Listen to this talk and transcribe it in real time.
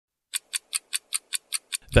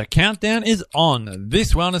The countdown is on.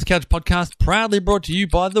 This Wellness Couch podcast proudly brought to you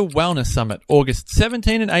by the Wellness Summit, August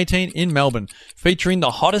 17 and 18 in Melbourne, featuring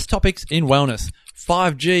the hottest topics in wellness: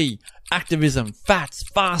 5G, activism, fats,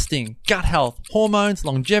 fasting, gut health, hormones,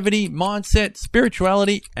 longevity, mindset,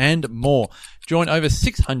 spirituality, and more. Join over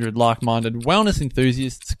 600 like-minded wellness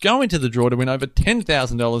enthusiasts, go into the draw to win over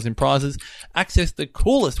 $10,000 in prizes, access the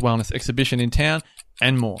coolest wellness exhibition in town,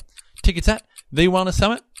 and more. Tickets at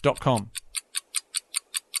thewellnesssummit.com.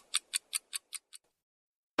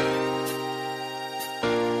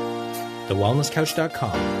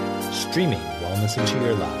 TheWellnessCouch.com, streaming wellness into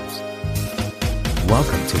your lives.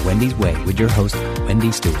 Welcome to Wendy's Way with your host,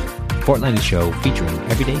 Wendy Stewart, a fortnightly show featuring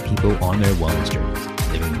everyday people on their wellness journeys,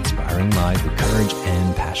 living inspiring lives with courage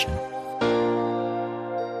and passion.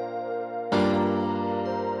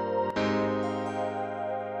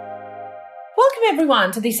 Welcome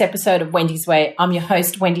everyone to this episode of Wendy's Way. I'm your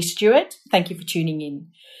host, Wendy Stewart. Thank you for tuning in.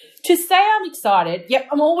 To say I'm excited, yep,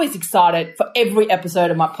 I'm always excited for every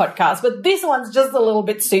episode of my podcast, but this one's just a little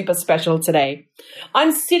bit super special today.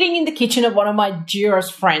 I'm sitting in the kitchen of one of my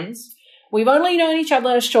dearest friends. We've only known each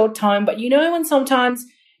other a short time, but you know when sometimes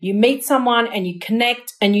you meet someone and you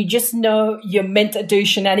connect and you just know you're meant to do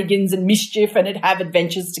shenanigans and mischief and have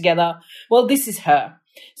adventures together? Well, this is her.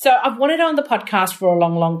 So I've wanted her on the podcast for a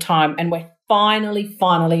long, long time, and we're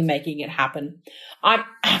finally making it happen. I'm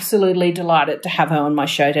absolutely delighted to have her on my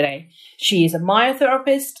show today. She is a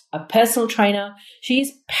myotherapist, a personal trainer. She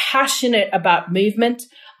is passionate about movement.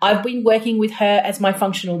 I've been working with her as my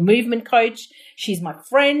functional movement coach. She's my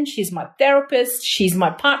friend. She's my therapist. She's my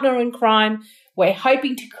partner in crime. We're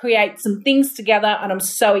hoping to create some things together, and I'm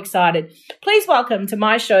so excited. Please welcome to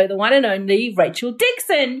my show the one and only Rachel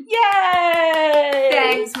Dixon. Yay!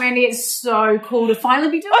 Thanks, Wendy. It's so cool to finally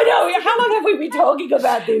be doing I know. How long have we been talking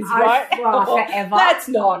about this, right? Forever. That's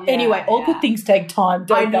not. Yeah, anyway, all good things take time,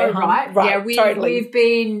 don't I know, they? right? Right, Yeah, totally. we've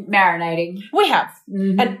been marinating. We have.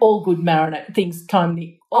 Mhm. And all good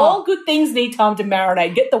all good things need time to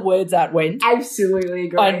marinate. Get the words out, Wen. Absolutely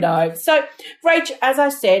agree. I know. So, Rach, as I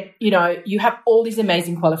said, you have all these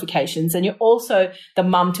amazing qualifications, and you're also the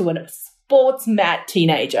mum to a sports mad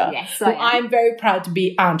teenager. Yes, who I am. I'm very proud to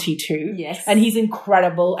be auntie to. Yes. And he's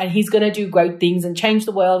incredible, and he's going to do great things and change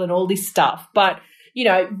the world and all this stuff. But,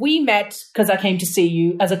 we met because I came to see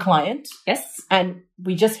you as a client. Yes. And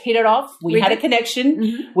we just hit it off. We had did. a connection.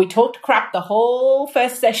 Mhm. We talked crap the whole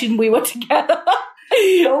first session we were together.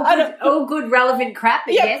 All good relevant crap.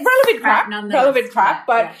 But Yeah, yes, relevant crap. nonetheless. Relevant crap.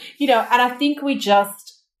 But, yeah. and I think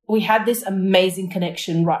we had this amazing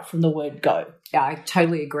connection right from the word go. Yeah, I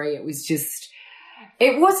totally agree. It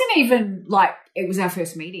wasn't even like it was our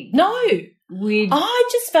first meeting. No. I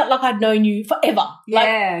just felt like I'd known you forever.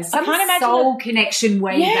 Yeah, some I can't imagine soul connection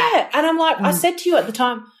way back. And I'm like, I said to you at the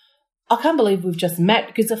time, I can't believe we've just met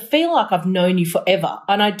because I feel like I've known you forever,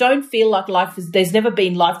 and I don't feel like there's never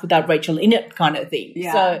been life without Rachel in it kind of thing.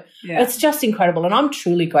 Yeah, So yeah. it's just incredible, and I'm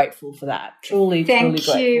truly grateful for that. Truly Thank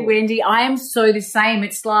grateful. you, Wendy. I am so the same.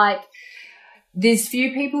 It's like there's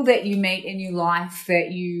few people that you meet in your life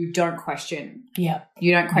that you don't question. Yeah.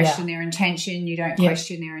 You don't question their intention. You don't Yeah.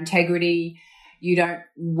 question their integrity. You don't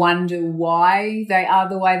wonder why they are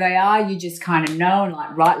the way they are. You just kind of know and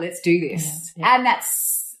like, right, let's do this. Yeah. And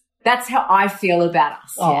that's how I feel about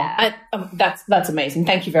us. Oh, yeah. and, that's amazing.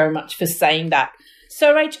 Thank you very much for saying that.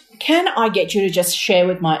 So, Rach, can I get you to just share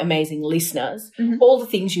with my amazing listeners all the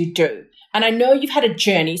things you do? And I know you've had a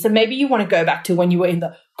journey, so maybe you want to go back to when you were in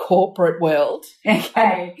the corporate world.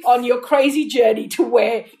 Okay. On your crazy journey to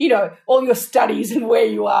where, all your studies and where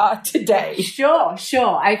you are today. Sure.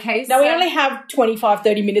 Okay. Now, we only have 25,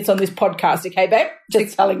 30 minutes on this podcast, okay, babe?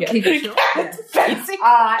 Just telling you. Keep it short. Basic.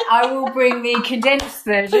 I will bring the condensed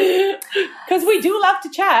version. Because we do love to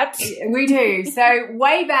chat. We do. So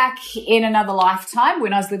way back in another lifetime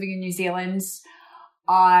when I was living in New Zealand,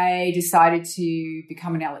 I decided to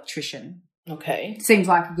become an electrician. Okay. Seemed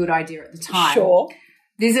like a good idea at the time. Sure.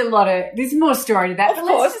 There's more story to that. Of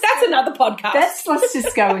course, that's another podcast. Let's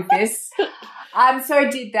just go with this. So I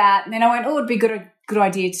did that, and then I went, it'd be a good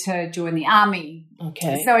idea to join the army.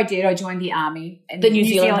 Okay. So I did. I joined the army. The New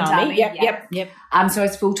Zealand Army. Yeah. Yep. So I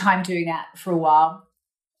was full-time doing that for a while,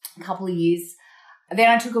 a couple of years. Then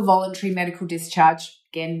I took a voluntary medical discharge.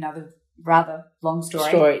 Again, another rather long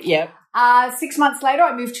story. Yep. 6 months later,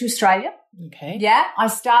 I moved to Australia. Okay. Yeah, I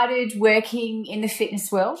started working in the fitness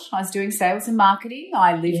world. I was doing sales and marketing.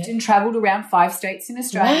 I lived and travelled around 5 states in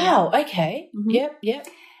Australia. Wow, okay. Mhm. Yep.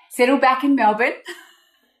 Settled back in Melbourne.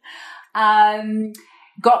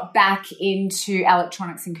 Got back into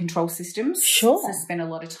electronics and control systems. Sure. So spent a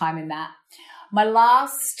lot of time in that. My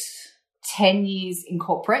last 10 years in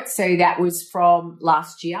corporate, so that was from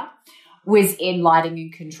last year, was in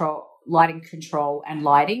lighting control and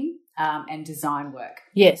lighting and design work.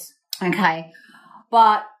 Yes. Okay.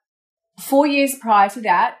 But 4 years prior to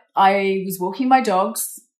that, I was walking my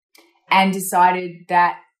dogs and decided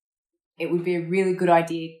that it would be a really good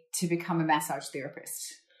idea to become a massage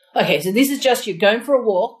therapist. Okay, so this is just you going for a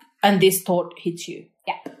walk and this thought hits you.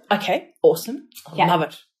 Yeah. Okay, awesome. I love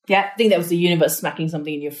it. Yeah. I think that was the universe smacking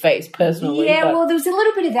something in your face personally. Yeah, well, there was a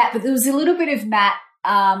little bit of that, but there was a little bit of Matt.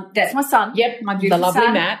 That's my son. Yep, my beautiful the lovely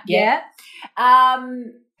son. Matt. Yeah.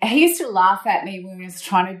 He used to laugh at me when I was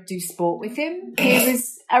trying to do sport with him. He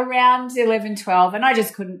was around 11, 12, and I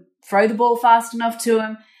just couldn't throw the ball fast enough to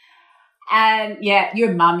him. And, yeah,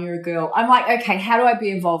 you're a mum, you're a girl. I'm like, okay, how do I be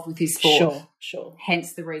involved with this sport? Sure.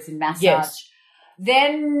 Hence the reason massage. Yes.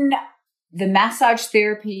 Then the massage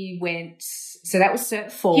therapy went, so that was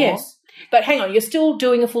Cert 4. Yes. But hang on, you're still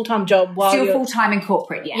doing a full-time job while Still you're... full-time in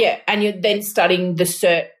corporate, yeah. Yeah, and you're then studying the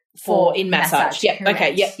Cert 4 in massage. Yeah, correct.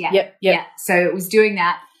 okay, yep. Yeah, so it was doing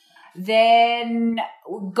that. Then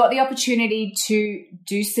got the opportunity to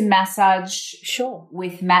do some massage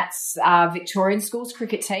with Matt's Victorian Schools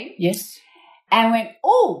cricket team. Yes. And went,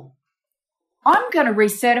 oh, I'm going to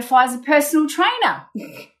recertify as a personal trainer.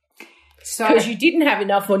 So because you didn't have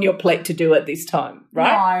enough on your plate to do it this time,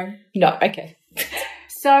 right? No, okay.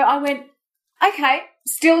 So I went, okay,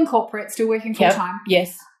 still in corporate, still working full-time.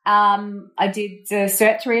 Yes. I did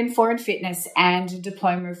Cert 3 and 4 in fitness and a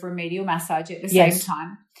diploma of remedial massage at the same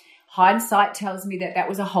time. Hindsight tells me that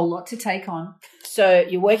was a whole lot to take on. So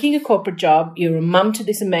you're working a corporate job, you're a mum to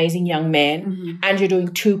this amazing young man, and you're doing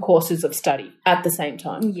 2 courses of study at the same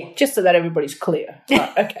time. Yeah. Just so that everybody's clear.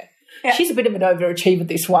 Right, okay. Yeah. She's a bit of an overachiever,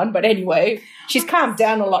 this one, but anyway, she's calmed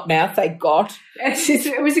down a lot now, thank God.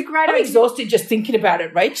 It was a great idea. I'm exhausted just thinking about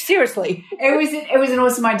it, Rach, seriously. It was an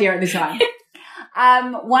awesome idea at the time.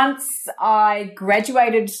 Once I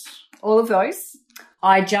graduated all of those,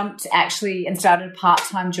 I jumped actually and started a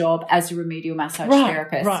part-time job as a remedial massage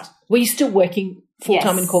therapist. Right. Were you still working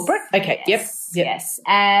full-time in corporate? Okay, yes.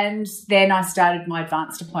 And then I started my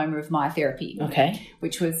advanced diploma of myotherapy. Okay.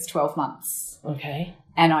 Which was 12 months. Okay.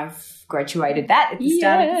 And I've graduated that at the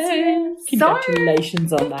start of this year.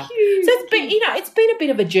 Congratulations on that. You. So it's been a bit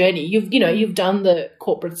of a journey. You've done the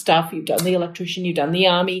corporate stuff, you've done the electrician, you've done the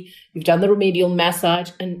army, you've done the remedial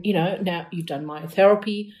massage, and now you've done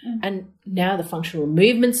myotherapy, and now the functional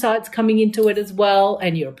movement side's coming into it as well,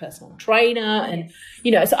 and you're a personal trainer, and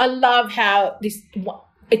so I love how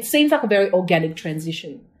it seems like a very organic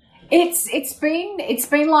transition. It's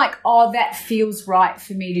been like, oh, that feels right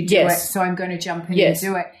for me to do it, so I'm going to jump in and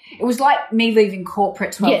do it. It was like me leaving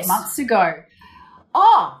corporate 12 months ago.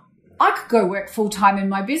 Oh, I could go work full-time in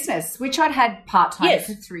my business, which I'd had part-time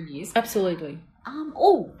for 3 years. Absolutely.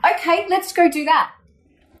 Okay, let's go do that.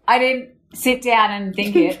 I didn't sit down and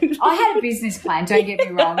think it. I had a business plan, don't get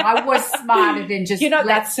me wrong. I was smarter than just... You're not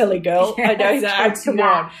that silly, girl. I know that. Come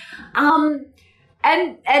on.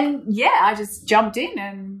 I just jumped in,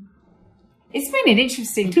 and it's been an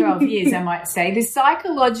interesting 12 years, I might say. The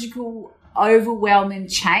psychological overwhelming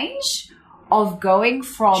change of going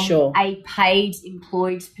from a paid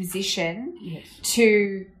employed position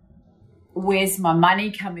to where's my money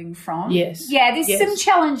coming from? Yes. Yeah, there's some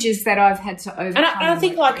challenges that I've had to overcome. And I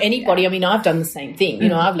think like anybody, I mean, I've done the same thing.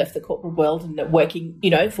 I've left the corporate world and working,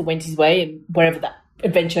 for Wendy's Way and wherever that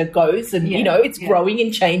adventure goes, and it's growing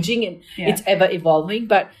and changing, and it's ever evolving.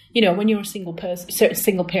 But when you're a single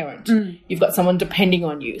parent, you've got someone depending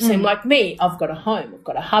on you. Same like me, I've got a home, I've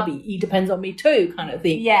got a hubby, he depends on me too, kind of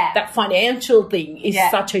thing. That financial thing is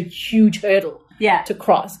such a huge hurdle to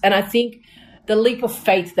cross, and I think the leap of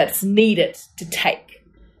faith that's needed to take,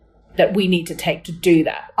 that we need to take to do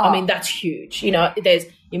that. I mean, that's huge. There's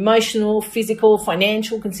emotional, physical,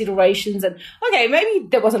 financial considerations, and maybe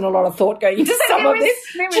there wasn't a lot of thought going into some of this,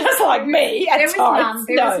 just like me at times.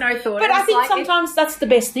 There was no thought. But I think sometimes that's the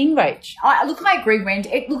best thing, Rach. I agree, Wendy.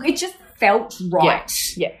 It just felt right.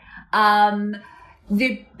 Yeah.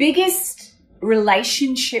 The biggest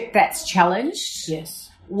relationship that's challenged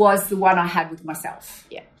was the one I had with myself.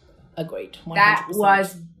 Yeah, agreed. 100%. That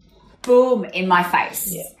was boom in my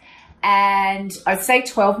face. Yeah. And I'd say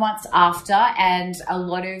 12 months after, and a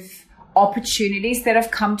lot of opportunities that have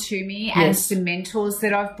come to me and some mentors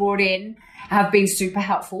that I've brought in have been super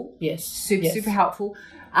helpful. Yes. Super helpful.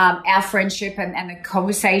 Our friendship and the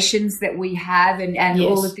conversations that we have and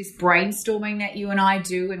all of this brainstorming that you and I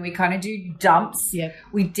do, and we kind of do dumps. Yeah.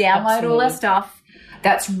 We download all our stuff.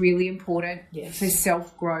 That's really important for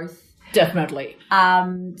self-growth. Definitely.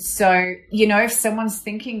 So, you know, if someone's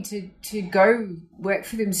thinking to go work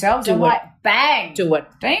for themselves, Do I'm it. like, bang. Do it.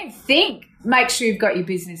 Don't even think. Make sure you've got your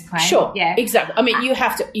business plan. Sure. Yeah. Exactly. I mean, you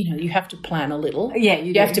have to plan a little. Yeah, you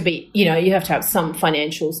You do. have to be, you have to have some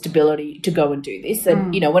financial stability to go and do this.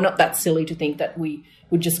 And, we're not that silly to think that we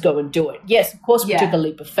would just go and do it. Yes, of course, we Yeah. took a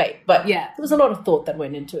leap of faith, but Yeah. there was a lot of thought that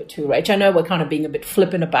went into it too, Rach. I know we're kind of being a bit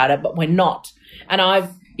flippant about it, but we're not. And I've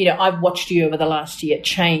watched you over the last year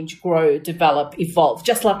change, grow, develop, evolve,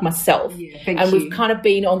 just like myself. Yeah, thank and you. we've kind of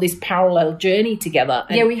been on this parallel journey together.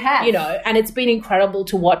 And, Yeah, we have. And it's been incredible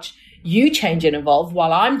to watch you change and evolve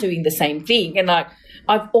while I'm doing the same thing. And like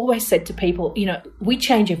I've always said to people, we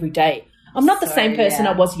change every day. I'm not the So, same person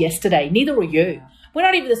yeah. I was yesterday. Neither are you. We're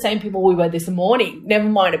not even the same people we were this morning, never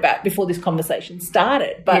mind about before this conversation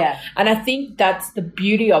started. But Yeah. And I think that's the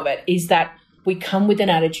beauty of it, is that we come with an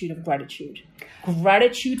attitude of gratitude.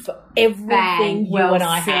 Gratitude for everything Bang. you Well and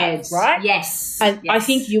I have, said. right? Yes. And I Yes.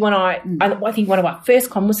 think you and I think one of our first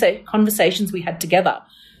conversations we had together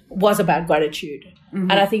was about gratitude. Mm-hmm.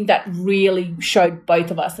 And I think that really showed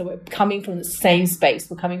both of us that we're coming from the same space.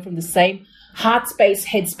 We're coming from the same heart space,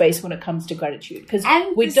 head space when it comes to gratitude. Because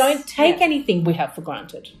And we this- don't take yeah. anything we have for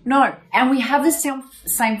granted. No. And we have the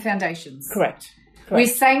same foundations. Correct. We're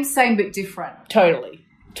same but different. Totally.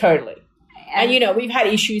 And, we've had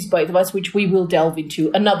issues, both of us, which we will delve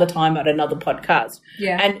into another time at another podcast.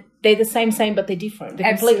 Yeah. And they're the same, but they're different. They're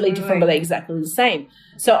completely Absolutely. different, but they're exactly the same.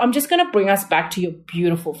 So I'm just going to bring us back to your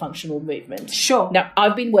beautiful functional movement. Sure. Now,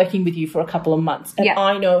 I've been working with you for a couple of months, and Yeah.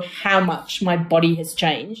 I know how much my body has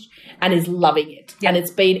changed and is loving it. Yeah. And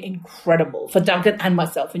it's been incredible for Duncan and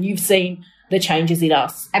myself. And you've seen the changes in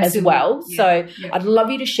us Absolutely. as well. Yeah. So Yeah. I'd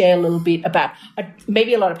love you to share a little bit about,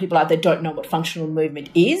 maybe a lot of people out there don't know what functional movement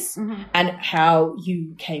is Mm-hmm. and how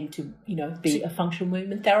you came to, be a functional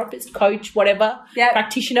movement therapist, coach, whatever, Yeah.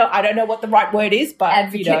 practitioner. I don't know what the right word is, but,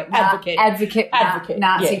 advocate. Advocate.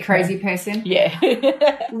 Nazi Yeah. crazy person. Yeah.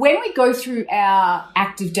 When we go through our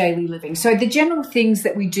active daily living, so the general things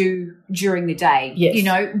that we do during the day, Yes.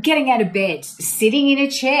 Getting out of bed, sitting in a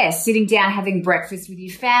chair, sitting down, having breakfast with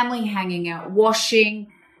your family, hanging out, washing,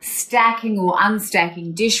 stacking or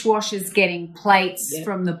unstacking dishwashers, getting plates Yeah.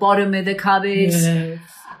 from the bottom of the cupboard,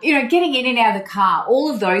 getting in and out of the car, all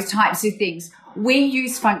of those types of things. We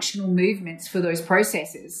use functional movements for those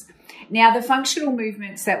processes. Now, the functional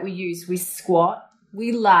movements that we use, we squat,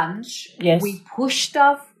 we lunge, Yes. we push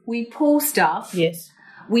stuff, we pull stuff, Yes.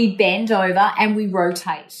 we bend over, and we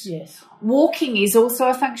rotate. Yes. Walking is also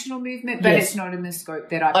a functional movement, but Yes. it's not in the scope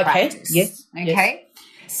that I Okay. practice. Yes. Okay.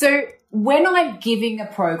 So when I'm giving a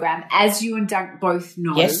program, as you and Dunk both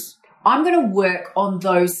know, Yes. I'm going to work on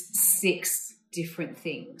those 6 different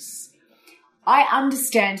things. I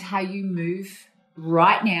understand how you move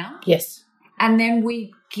right now, Yes. and then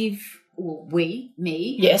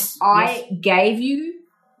me, Yes. I gave you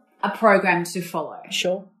a program to follow.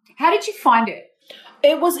 Sure. How did you find it?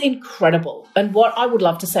 It was incredible. And what I would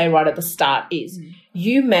love to say right at the start is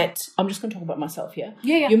you met, I'm just going to talk about myself here.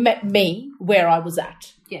 Yeah. You met me where I was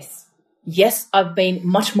at. Yes. Yes, I've been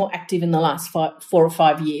much more active in the last 4 or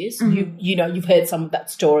 5 years. You've heard some of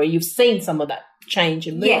that story. You've seen some of that change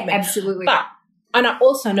and movement. Yeah, absolutely. And I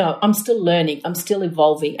also know I'm still learning. I'm still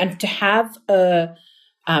evolving. And to have a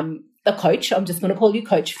coach, I'm just going to call you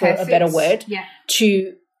coach for a better word, Yeah.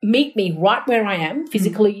 to meet me right where I am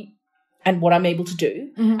physically and what I'm able to do,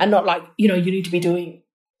 and not like, you need to be doing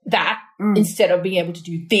that instead of being able to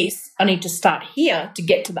do this. I need to start here to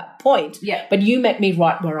get to that point. Yeah. But you met me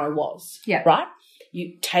right where I was. Yeah. Right?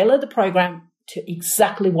 You tailor the program to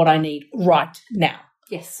exactly what I need right now.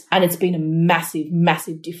 Yes. And it's been a massive,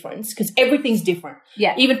 massive difference because everything's different.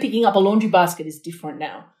 Yeah. Even picking up a laundry basket is different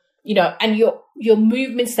now. And your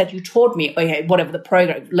movements that you taught me, okay, whatever the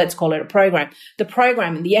program, let's call it a program, the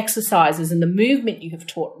program and the exercises and the movement you have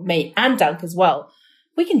taught me and Dunk as well,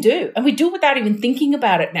 we can do. And we do without even thinking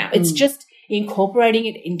about it now. It's just incorporating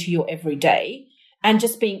it into your everyday and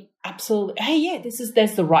just being absolutely, hey, yeah,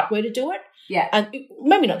 there's the right way to do it. Yeah. And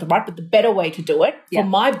maybe not the right, but the better way to do it Yeah. for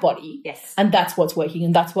my body. Yes. And that's what's working.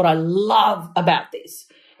 And that's what I love about this.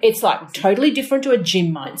 It's like totally different to a gym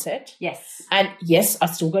mindset. Yes. And yes, I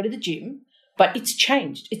still go to the gym, but it's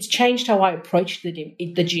changed. It's changed how I approach the gym.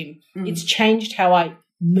 It's changed how I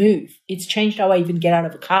move. It's changed how I even get out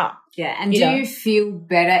of a car. Yeah. And You do know. you feel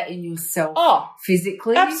better in yourself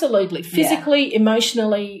physically? Absolutely. Physically,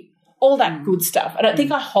 emotionally, all that good stuff. And I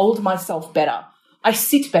think I hold myself better. I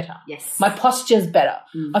sit better. Yes. My posture's better.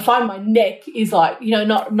 I find my neck is like,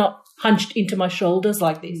 not hunched into my shoulders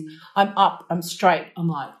like this. I'm up, I'm straight. I'm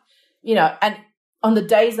like, and on the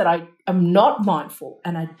days that I am not mindful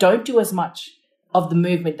and I don't do as much of the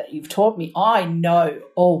movement that you've taught me, I know,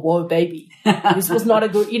 oh, whoa, baby, this was not a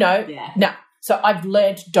good, no. So I've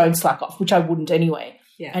learned don't slack off, which I wouldn't anyway,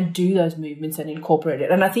 and do those movements and incorporate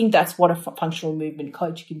it. And I think that's what a functional movement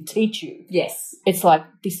coach can teach you. Yes. It's like,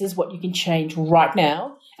 this is what you can change right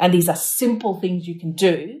now, and these are simple things you can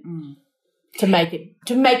do to make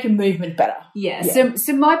your movement better. Yeah.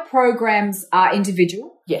 So my programs are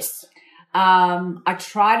individual. Yes. I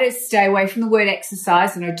try to stay away from the word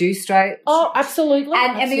exercise, and I do stray. Oh, absolutely.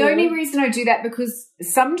 And the only reason I do that, because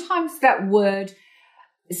sometimes that word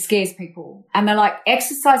scares people and they're like,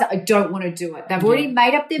 exercise, I don't want to do it. They've already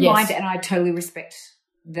made up their mind, and I totally respect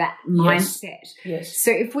that mindset. Yes.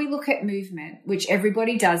 So if we look at movement, which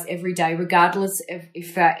everybody does every day, regardless of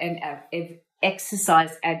if they're an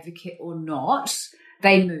exercise advocate or not,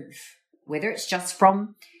 they move, whether it's just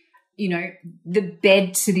from the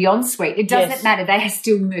bed to the ensuite. It doesn't matter. They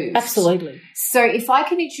still move. Absolutely. So if I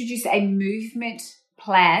can introduce a movement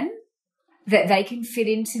plan that they can fit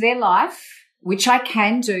into their life, which I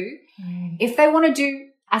can do, if they want to do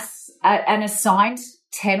an assigned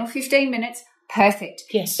 10 or 15 minutes, perfect.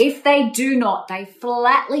 Yes. If they do not, they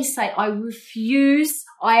flatly say, I refuse,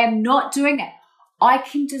 I am not doing that. I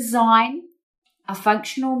can design a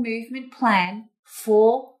functional movement plan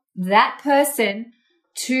for that person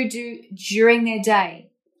to do during their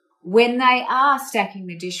day. When they are stacking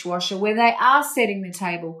the dishwasher, when they are setting the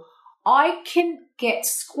table, I can get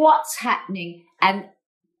squats happening, and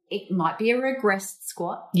it might be a regressed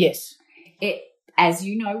squat. Yes. It, as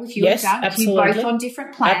you know, with you and Doug, absolutely. you're both on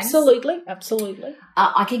different plans. Absolutely.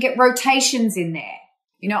 I can get rotations in there.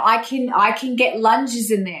 I can get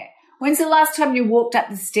lunges in there. When's the last time you walked up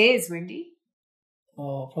the stairs, Wendy?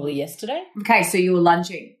 Oh, probably yesterday. Okay, so you were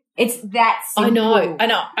lunging. It's that simple. I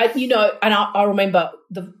know. I remember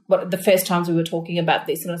the first times we were talking about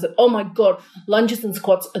this, and I said, oh, my God, lunges and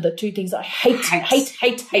squats are the two things I hate.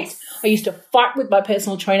 Yes. I used to fight with my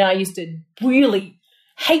personal trainer. I used to really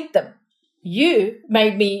hate them. You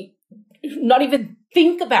made me not even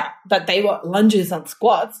think about that they were lunges and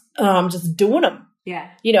squats. I'm just doing them. Yeah.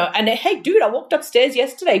 And hey, dude, I walked upstairs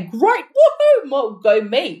yesterday. Great. Woohoo. Well, go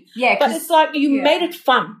me. Yeah. But it's like you made it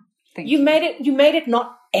fun. You made it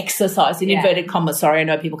not exercise in inverted commas. Sorry, I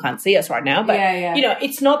know people can't see us right now, but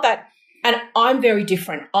it's not that. And I'm very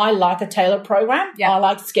different. I like a tailored program. I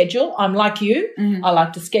like to schedule. I'm like you. I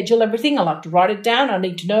like to schedule everything. I like to write it down. I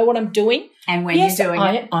need to know what I'm doing. And when you're doing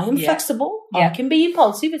it. I am flexible. I can be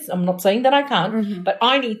impulsive. I'm not saying that I can't, but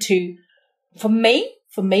I need to, for me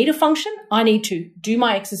to function, I need to do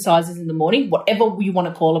my exercises in the morning, whatever you want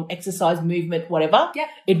to call them, exercise, movement, whatever. Yep.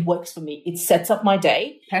 It works for me. It sets up my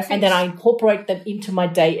day. Perfect. And then I incorporate them into my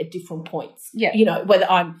day at different points. Yeah. Whether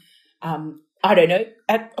I'm, I don't know,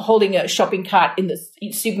 holding a shopping cart in the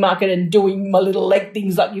supermarket and doing my little leg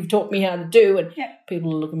things like you've taught me how to do, and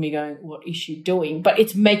people look at me going, what is she doing? But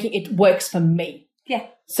it's making it works for me. Yeah.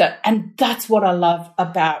 So, and that's what I love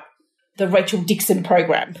about the Rachel Dixon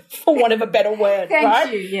program, for want of a better word, right?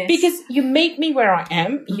 Thank you, yes. Because you meet me where I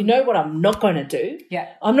am. You know what I'm not going to do. Yeah.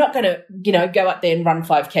 I'm not going to, go out there and run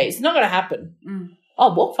 5Ks. It's not going to happen.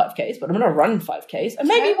 I'll walk 5Ks, but I'm not going to run 5Ks. And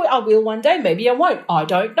maybe I will one day. Maybe I won't. I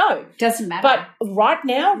don't know. Doesn't matter. But right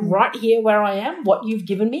now, right here where I am, what you've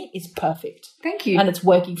given me is perfect. Thank you. And it's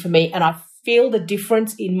working for me. And I feel the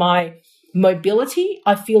difference in my mobility.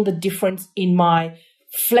 I feel the difference in my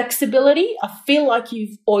flexibility. I feel like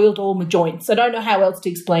you've oiled all my joints. I don't know how else to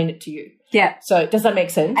explain it to you. Yeah. So does that make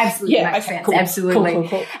sense? Absolutely makes sense. Cool. Absolutely.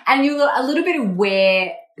 Cool. And a little bit of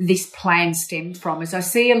where this plan stemmed from is I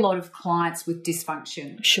see a lot of clients with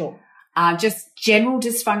dysfunction. Sure. Just general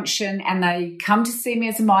dysfunction, and they come to see me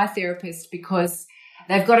as a myotherapist because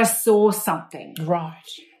they've got a sore something. Right.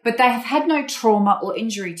 But they have had no trauma or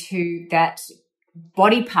injury to that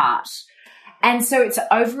body part. And so it's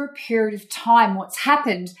over a period of time what's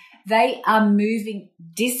happened, they are moving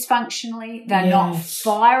dysfunctionally. They're not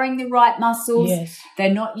firing the right muscles. Yes.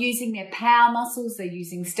 They're not using their power muscles. They're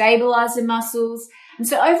using stabilizer muscles. And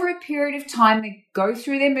so over a period of time, they go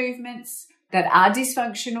through their movements that are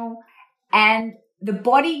dysfunctional, and the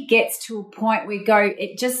body gets to a point where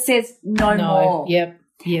it just says no more. Yep.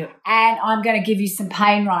 And I'm going to give you some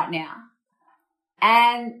pain right now.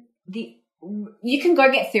 And you can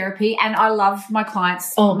go get therapy, and I love my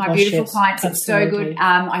clients, beautiful clients. It's so good.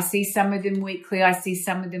 I see some of them weekly. I see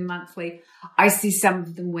some of them monthly. I see some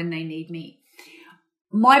of them when they need me.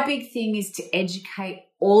 My big thing is to educate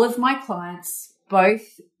all of my clients, both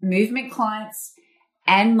movement clients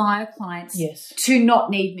and Myo clients, to not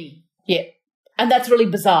need me. Yeah. And that's really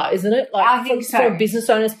bizarre, isn't it? Like, I think so. From a business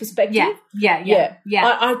owner's perspective. Yeah.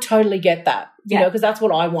 I totally get that. you know, because that's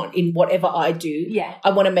what I want in whatever I do. Yeah.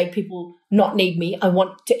 I want to make people not need me. I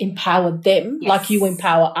want to empower them like you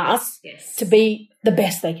empower us to be the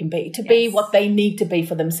best they can be, to be what they need to be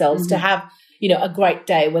for themselves, to have, you know, a great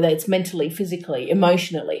day, whether it's mentally, physically,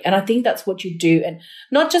 emotionally. And I think that's what you do. And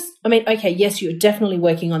not just, I mean, okay, yes, you're definitely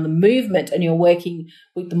working on the movement and you're working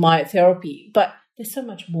with the myotherapy, but there's so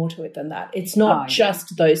much more to it than that. It's not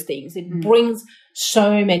just those things. It brings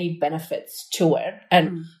so many benefits to it.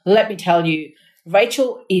 And let me tell you,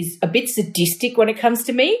 Rachel is a bit sadistic when it comes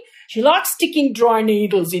to me. She likes sticking dry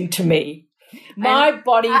needles into me. My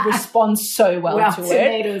body responds so well to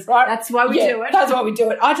it. Needles. Right? That's why we do it. That's why we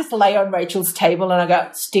do it. I just lay on Rachel's table and I go,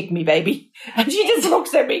 stick me, baby. And she just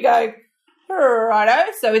looks at me going,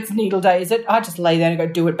 righto. So it's needle day, is it? I just lay there and go,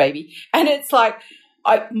 do it, baby. And it's like,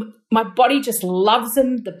 my body just loves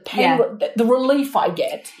them, the pain, the relief I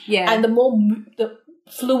get. Yeah. And the more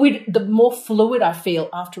fluid I feel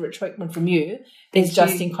after a treatment from you is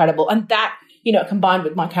just incredible. And that, you know, combined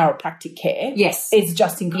with my chiropractic care, is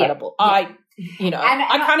just incredible. Yeah.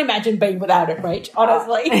 I can't imagine being without it, Rach,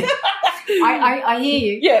 honestly. I hear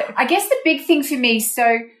you. Yeah. I guess the big thing for me,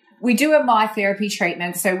 so we do a myotherapy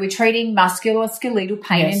treatment, so we're treating musculoskeletal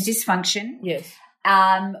pain and dysfunction. Yes.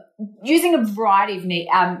 Using a variety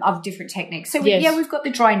of different techniques. So we've got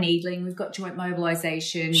the dry needling, we've got joint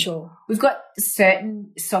mobilization. Sure. We've got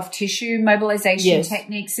certain soft tissue mobilization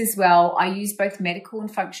techniques as well. I use both medical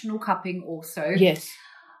and functional cupping also. Yes.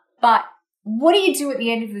 But what do you do at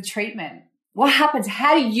the end of the treatment? What happens?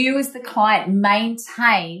 How do you as the client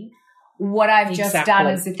maintain what I've just done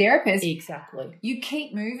as a therapist? Exactly. You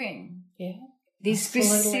keep moving. Yeah. There's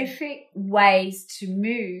specific ways to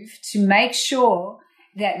move to make sure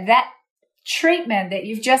that that treatment that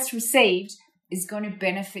you've just received is going to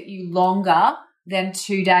benefit you longer than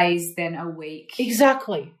 2 days, than a week.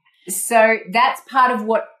 Exactly. So that's part of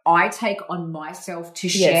what I take on myself to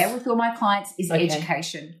share with all my clients is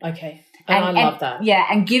education. Okay. And I love that. Yeah,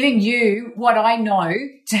 and giving you what I know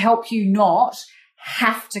to help you not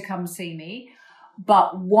have to come see me,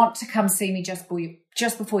 but want to come see me just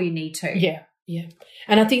before you need to. Yeah. Yeah.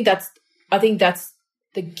 And I think that's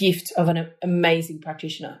the gift of an amazing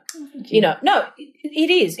practitioner. You know, no, it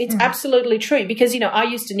is. It's absolutely true because, you know, I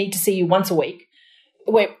used to need to see you once a week.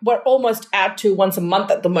 We're almost out to once a month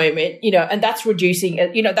at the moment, you know, and that's reducing,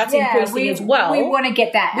 you know, that's increasing as well. We want to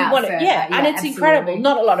get that out further. And it's incredible.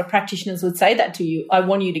 Not a lot of practitioners would say that to you. I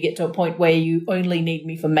want you to get to a point where you only need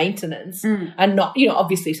me for maintenance and not, you know,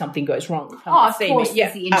 obviously something goes wrong. Of course,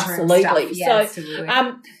 yeah, absolutely. Stuff. Yeah, absolutely.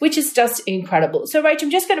 Which is just incredible. So, Rach, I'm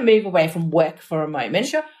just going to move away from work for a moment.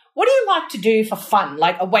 Sure. What do you like to do for fun,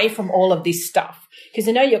 like away from all of this stuff? Because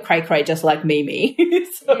I know you're cray-cray just like Mimi.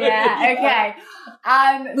 Okay.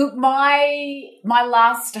 Look, my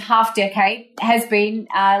last half decade has been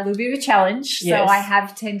a little bit of a challenge, so I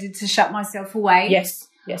have tended to shut myself away. Yes.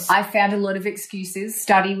 I found a lot of excuses.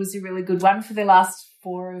 Study was a really good one for the last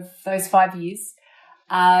 4 of those 5 years.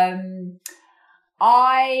 I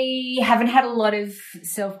haven't had a lot of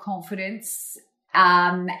self-confidence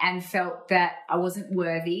and felt that I wasn't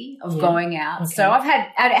worthy of going out. Okay. So I've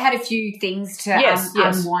had a few things to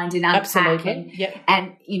unwind and unpack and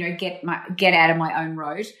you know get out of my own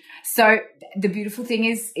road. So the beautiful thing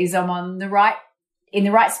is I'm in the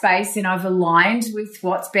right space and I've aligned with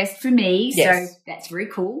what's best for me. Yes. So that's very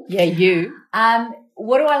cool. Yeah, you.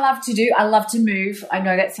 What do I love to do? I love to move. I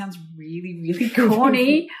know that sounds really, really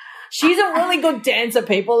corny. She's a really good dancer,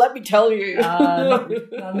 people, let me tell you. Not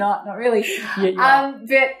really.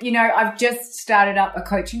 But, you know, I've just started up a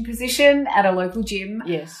coaching position at a local gym.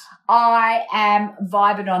 Yes. I am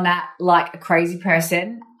vibing on that like a crazy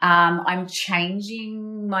person. I'm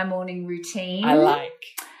changing my morning routine. I like.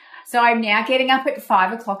 So I'm now getting up at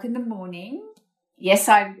 5 o'clock in the morning. Yes,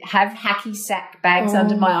 I have hacky sack bags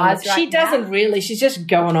under my eyes right now. She doesn't really. She's just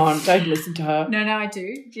going on. Don't listen to her. No, I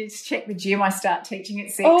do. Just check the gym. I start teaching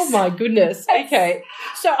at 6. Oh, my goodness. Okay.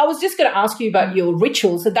 So I was just going to ask you about your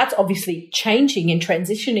rituals. So that's obviously changing and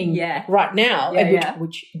transitioning right now,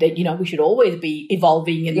 which you know, we should always be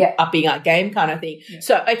evolving and upping our game kind of thing. Yeah.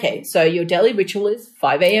 So, okay, so your daily ritual is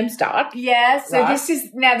 5 a.m. start. Yeah, so this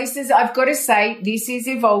is I've got to say, this is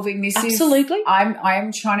evolving. Absolutely. I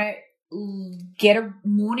am trying to get a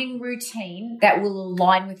morning routine that will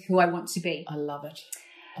align with who I want to be. I love it.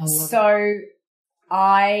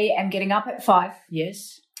 I am getting up at 5.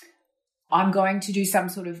 Yes. I'm going to do some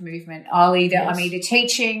sort of movement. I'm either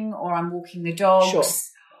teaching or I'm walking the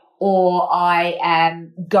dogs or I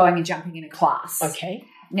am going and jumping in a class. Okay.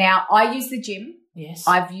 Now, I use the gym. Yes.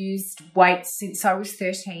 I've used weights since I was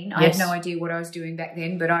 13. I had no idea what I was doing back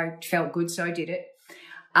then, but I felt good, so I did it.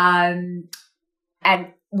 And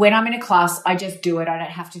when I'm in a class, I just do it. I don't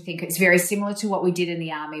have to think. It's very similar to what we did in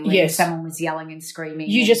the army when Yes. someone was yelling and screaming.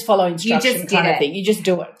 You just follow instruction just kind did of it. thing. You just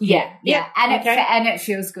do it. Yeah. And Okay. and it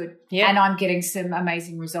feels good. Yeah. And I'm getting some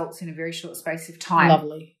amazing results in a very short space of time.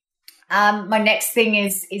 Lovely. My next thing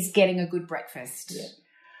is getting a good breakfast. Yeah.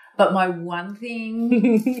 But my one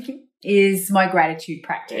thing is my gratitude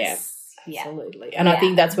practice. Yeah. Absolutely. And I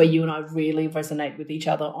think that's where you and I really resonate with each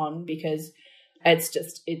other on, because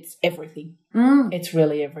it's everything. It's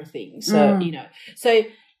really everything. So, so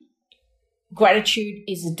gratitude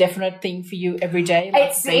is a definite thing for you every day.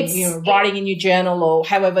 Like writing in your journal or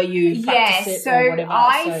however you practice it so or whatever.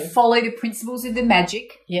 I follow the principles of the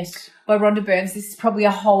magic Yes. by Rhonda Burns. This is probably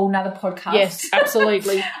a whole nother podcast. Yes,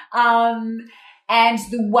 absolutely. And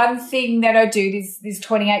the one thing that I do, there's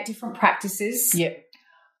 28 different practices. Yep.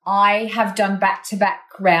 I have done back-to-back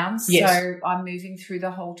rounds, Yes. so I'm moving through the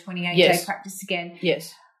whole 28-day Yes. practice again.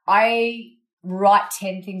 Yes. I write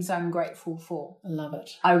 10 things I'm grateful for. I love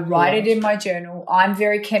it. I write it in my journal. I'm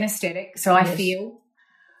very kinesthetic, so I Yes. feel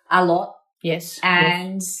a lot. Yes.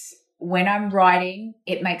 And when I'm writing,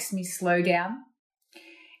 it makes me slow down.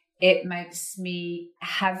 It makes me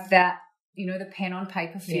have that, the pen on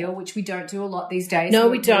paper feel, which we don't do a lot these days. No,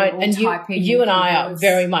 We're we don't. all And typing you and I are keyboards.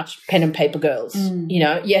 very much pen and paper girls.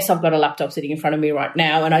 Yes, I've got a laptop sitting in front of me right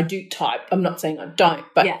now and I do type. I'm not saying I don't,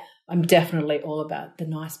 but I'm definitely all about the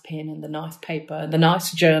nice pen and the nice paper and the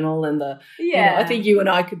nice journal and I think you and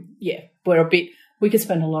I could, we could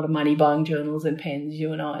spend a lot of money buying journals and pens,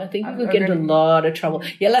 you and I. I think we could get into a lot of trouble.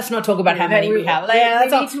 Yeah, let's not talk about how many we have. We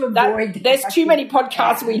need to avoid there's too many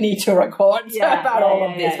podcasts we need to record about all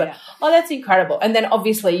of this. But that's incredible. And then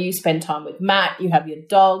obviously you spend time with Matt, you have your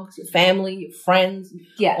dogs, your family, your friends,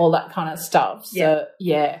 all that kind of stuff. So,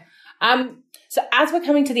 so as we're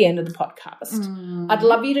coming to the end of the podcast, I'd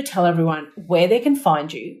love you to tell everyone where they can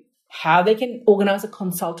find you, how they can organise a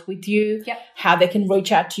consult with you, how they can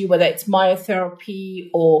reach out to you, whether it's myotherapy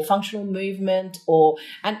or functional movement,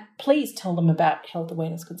 and please tell them about Health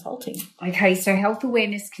Awareness Consulting. Okay, so Health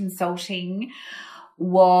Awareness Consulting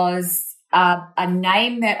was a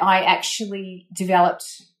name that I actually developed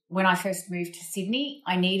when I first moved to Sydney.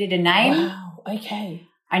 I needed a name. Wow, okay.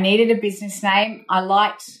 I needed a business name. I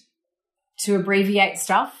liked to abbreviate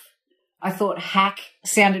stuff. I thought hack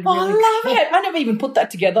sounded really I love it. I never even put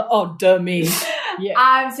that together. Oh, duh me.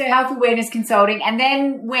 Yeah. So Health Awareness Consulting. And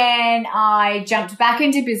then when I jumped back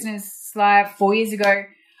into business like 4 years ago, I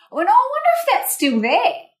went, I wonder if that's still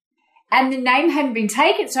there. And the name hadn't been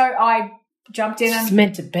taken, so I jumped in. It's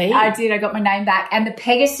meant to be. I did. I got my name back. And the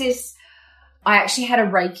Pegasus, I actually had a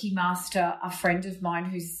Reiki master, a friend of mine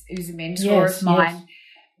who's a mentor of mine,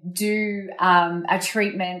 do a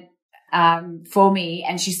treatment for me,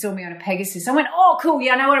 and she saw me on a Pegasus. I went, oh, cool,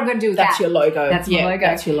 I know what I'm going to do with That's that. your logo. That's my logo.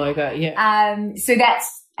 That's your logo, So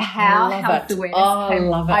that's how I love Health it. Awareness. I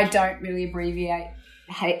love it. I don't really abbreviate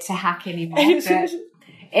it to hack anymore, but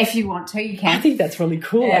if you want to, you can. I think that's really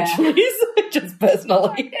cool, actually, just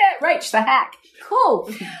personally. Reach the hack. Cool.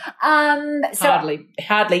 So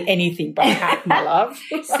Hardly anything but hack, my love.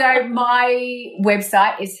 So my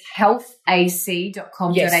website is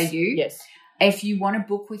healthac.com.au. Yes. If you want to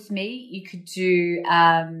book with me, you could do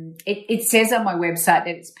it says on my website that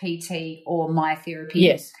it's PT or myotherapy.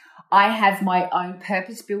 Yes. I have my own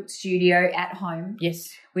purpose-built studio at home. Yes.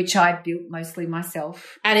 Which I built mostly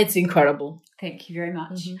myself. And it's incredible. Thank you very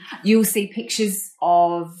much. You'll see pictures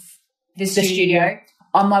of the studio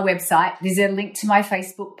on my website. There's a link to my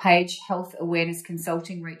Facebook page, Health Awareness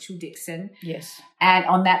Consulting, Rachel Dixon. Yes. And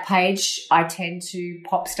on that page, I tend to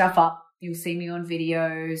pop stuff up. You'll see me on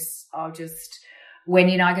videos.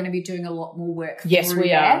 Wendy and I are going to be doing a lot more work. Yes,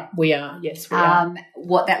 we are. We are. Yes, we are.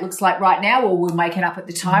 What that looks like right now, or we'll make it up at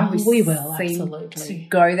the time. We will, seem absolutely. to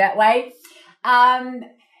go that way.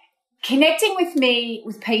 Connecting with me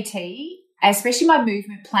with PT, especially my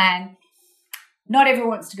movement plan, not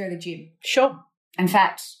everyone wants to go to the gym. Sure. In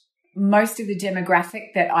fact, most of the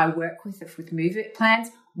demographic that I work with movement plans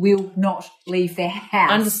will not leave their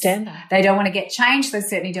house. Understand that. They don't want to get changed. They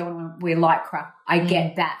certainly don't want to wear lycra. I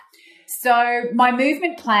get that. So my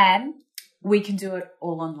movement plan, we can do it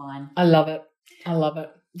all online. I love it. I love it.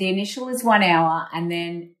 The initial is 1 hour, and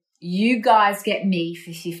then you guys get me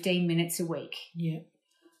for 15 minutes a week. Yeah.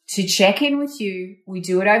 To check in with you. We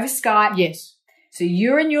do it over Skype. Yes. So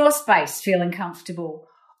you're in your space feeling comfortable.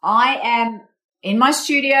 I am in my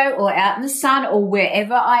studio or out in the sun or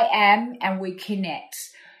wherever I am, and we connect.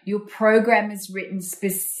 Your program is written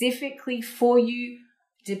specifically for you,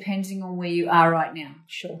 depending on where you are right now.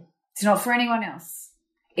 Sure. It's not for anyone else.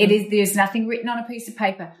 There's nothing written on a piece of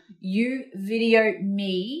paper. You video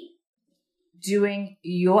me doing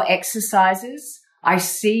your exercises. I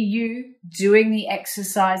see you doing the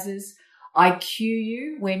exercises. I cue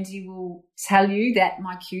you. Wendy will tell you that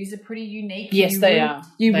my cues are pretty unique. Yes, they are.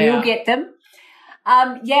 You They will are. get them.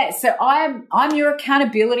 So I'm your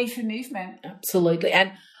accountability for movement. Absolutely.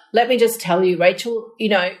 And let me just tell you, Rachel,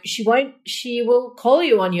 she will call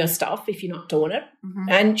you on your stuff if you're not doing it. Mm-hmm.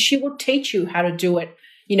 And she will teach you how to do it,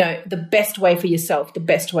 the best way for yourself, the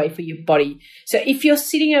best way for your body. So if you're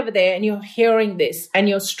sitting over there and you're hearing this and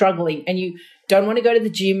you're struggling and you don't want to go to the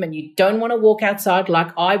gym and you don't want to walk outside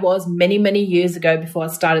like I was many, many years ago before I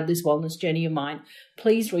started this wellness journey of mine,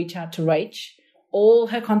 please reach out to Rach. All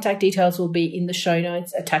her contact details will be in the show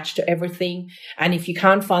notes attached to everything. And if you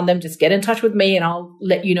can't find them, just get in touch with me and I'll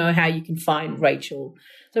let you know how you can find Rachel.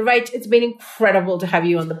 So, Rach, it's been incredible to have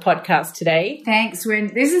you on the podcast today. Thanks,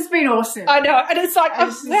 Wendy. This has been awesome. I know. And it's like, how long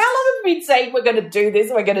have we been saying we're going to do this?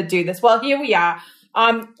 We're going to do this. Well, here we are.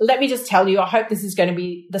 Let me just tell you, I hope this is going to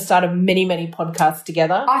be the start of many, many podcasts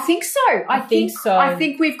together. I think so. I think so. I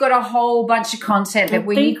think we've got a whole bunch of content that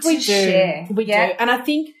we need to share. We do. And I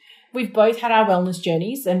think we've both had our wellness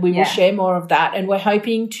journeys and we will share more of that. And we're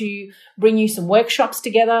hoping to bring you some workshops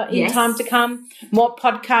together in time to come, more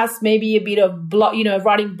podcasts, maybe a bit of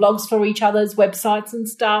writing blogs for each other's websites and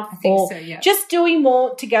stuff. I think so, yeah. Just doing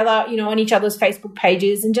more together, on each other's Facebook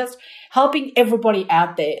pages and just helping everybody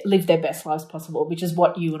out there live their best lives possible, which is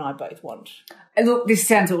what you and I both want. Look, this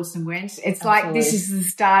sounds awesome, Wendy. It's like this is the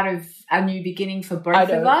start of a new beginning for both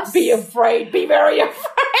of us. Be afraid. Be very afraid.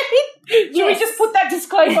 Should we just put that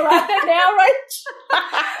disclaimer out there now, Rach?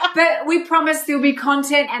 But we promise there'll be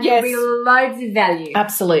content and there'll be loads of value.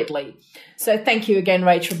 Absolutely. So thank you again,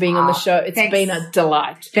 Rach, for being on the show. It's been a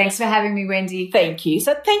delight. Thanks for having me, Wendy. Thank you.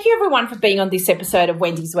 So thank you, everyone, for being on this episode of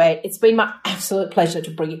Wendy's Way. It's been my absolute pleasure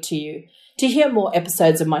to bring it to you. To hear more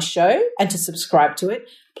episodes of my show and to subscribe to it,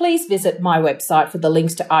 please visit my website for the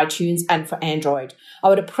links to iTunes and for Android. I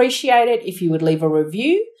would appreciate it if you would leave a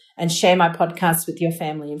review and share my podcast with your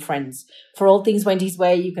family and friends. For all things Wendy's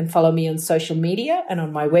Way, you can follow me on social media and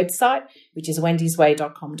on my website, which is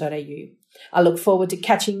wendysway.com.au. I look forward to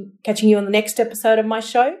catching you on the next episode of my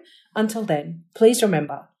show. Until then, please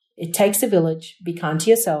remember, it takes a village, be kind to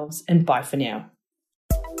yourselves, and bye for now.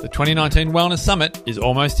 The 2019 Wellness Summit is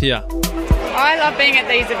almost here. I love being at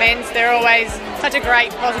these events. They're always such a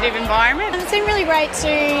great, positive environment. It's been really great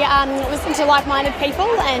to listen to like-minded people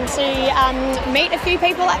and to meet a few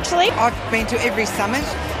people, actually. I've been to every summit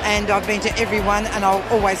and I've been to every one and I'll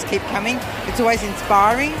always keep coming. It's always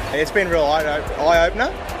inspiring. It's been a real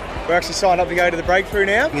eye-opener. We're actually signed up to go to the Breakthrough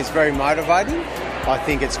now. It's very motivating. I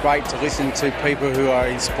think it's great to listen to people who are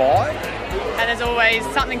inspired. And there's always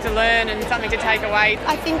something to learn and something to take away.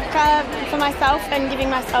 I think for myself and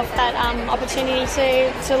giving myself that opportunity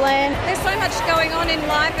to learn. There's so much going on in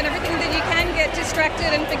life and everything that you can get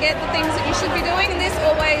distracted and forget the things that you should be doing. And this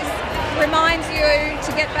always reminds you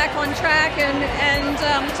to get back on track and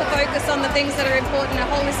to focus on the things that are important,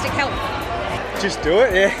 holistic health. Just do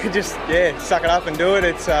it, suck it up and do it.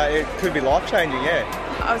 It could be life-changing,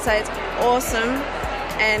 I would say it's awesome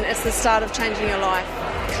and it's the start of changing your life.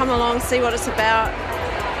 Come along, see what it's about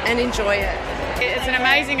and enjoy it. It's an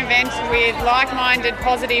amazing event with like-minded,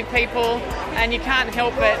 positive people and you can't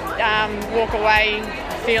help but walk away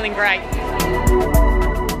feeling great.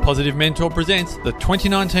 Positive Mentor presents the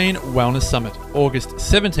 2019 Wellness Summit, August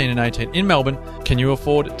 17 and 18 in Melbourne. Can you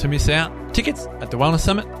afford to miss out? Tickets at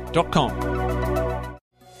thewellnesssummit.com.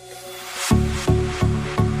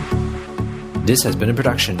 This has been a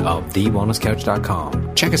production of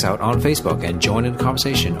TheWellnessCouch.com. Check us out on Facebook and join in the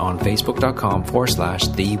conversation on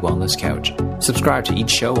Facebook.com/The Wellness Couch. Subscribe to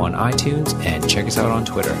each show on iTunes and check us out on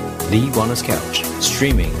Twitter. The Wellness Couch,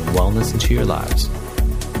 streaming wellness into your lives.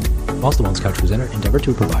 Whilst the Wellness Couch presenter endeavor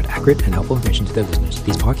to provide accurate and helpful information to their listeners,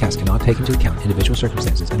 these podcasts cannot take into account individual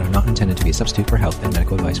circumstances and are not intended to be a substitute for health and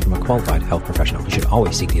medical advice from a qualified health professional. You should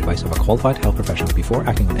always seek the advice of a qualified health professional before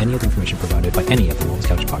acting on any of the information provided by any of the Wellness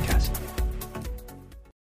Couch podcasts.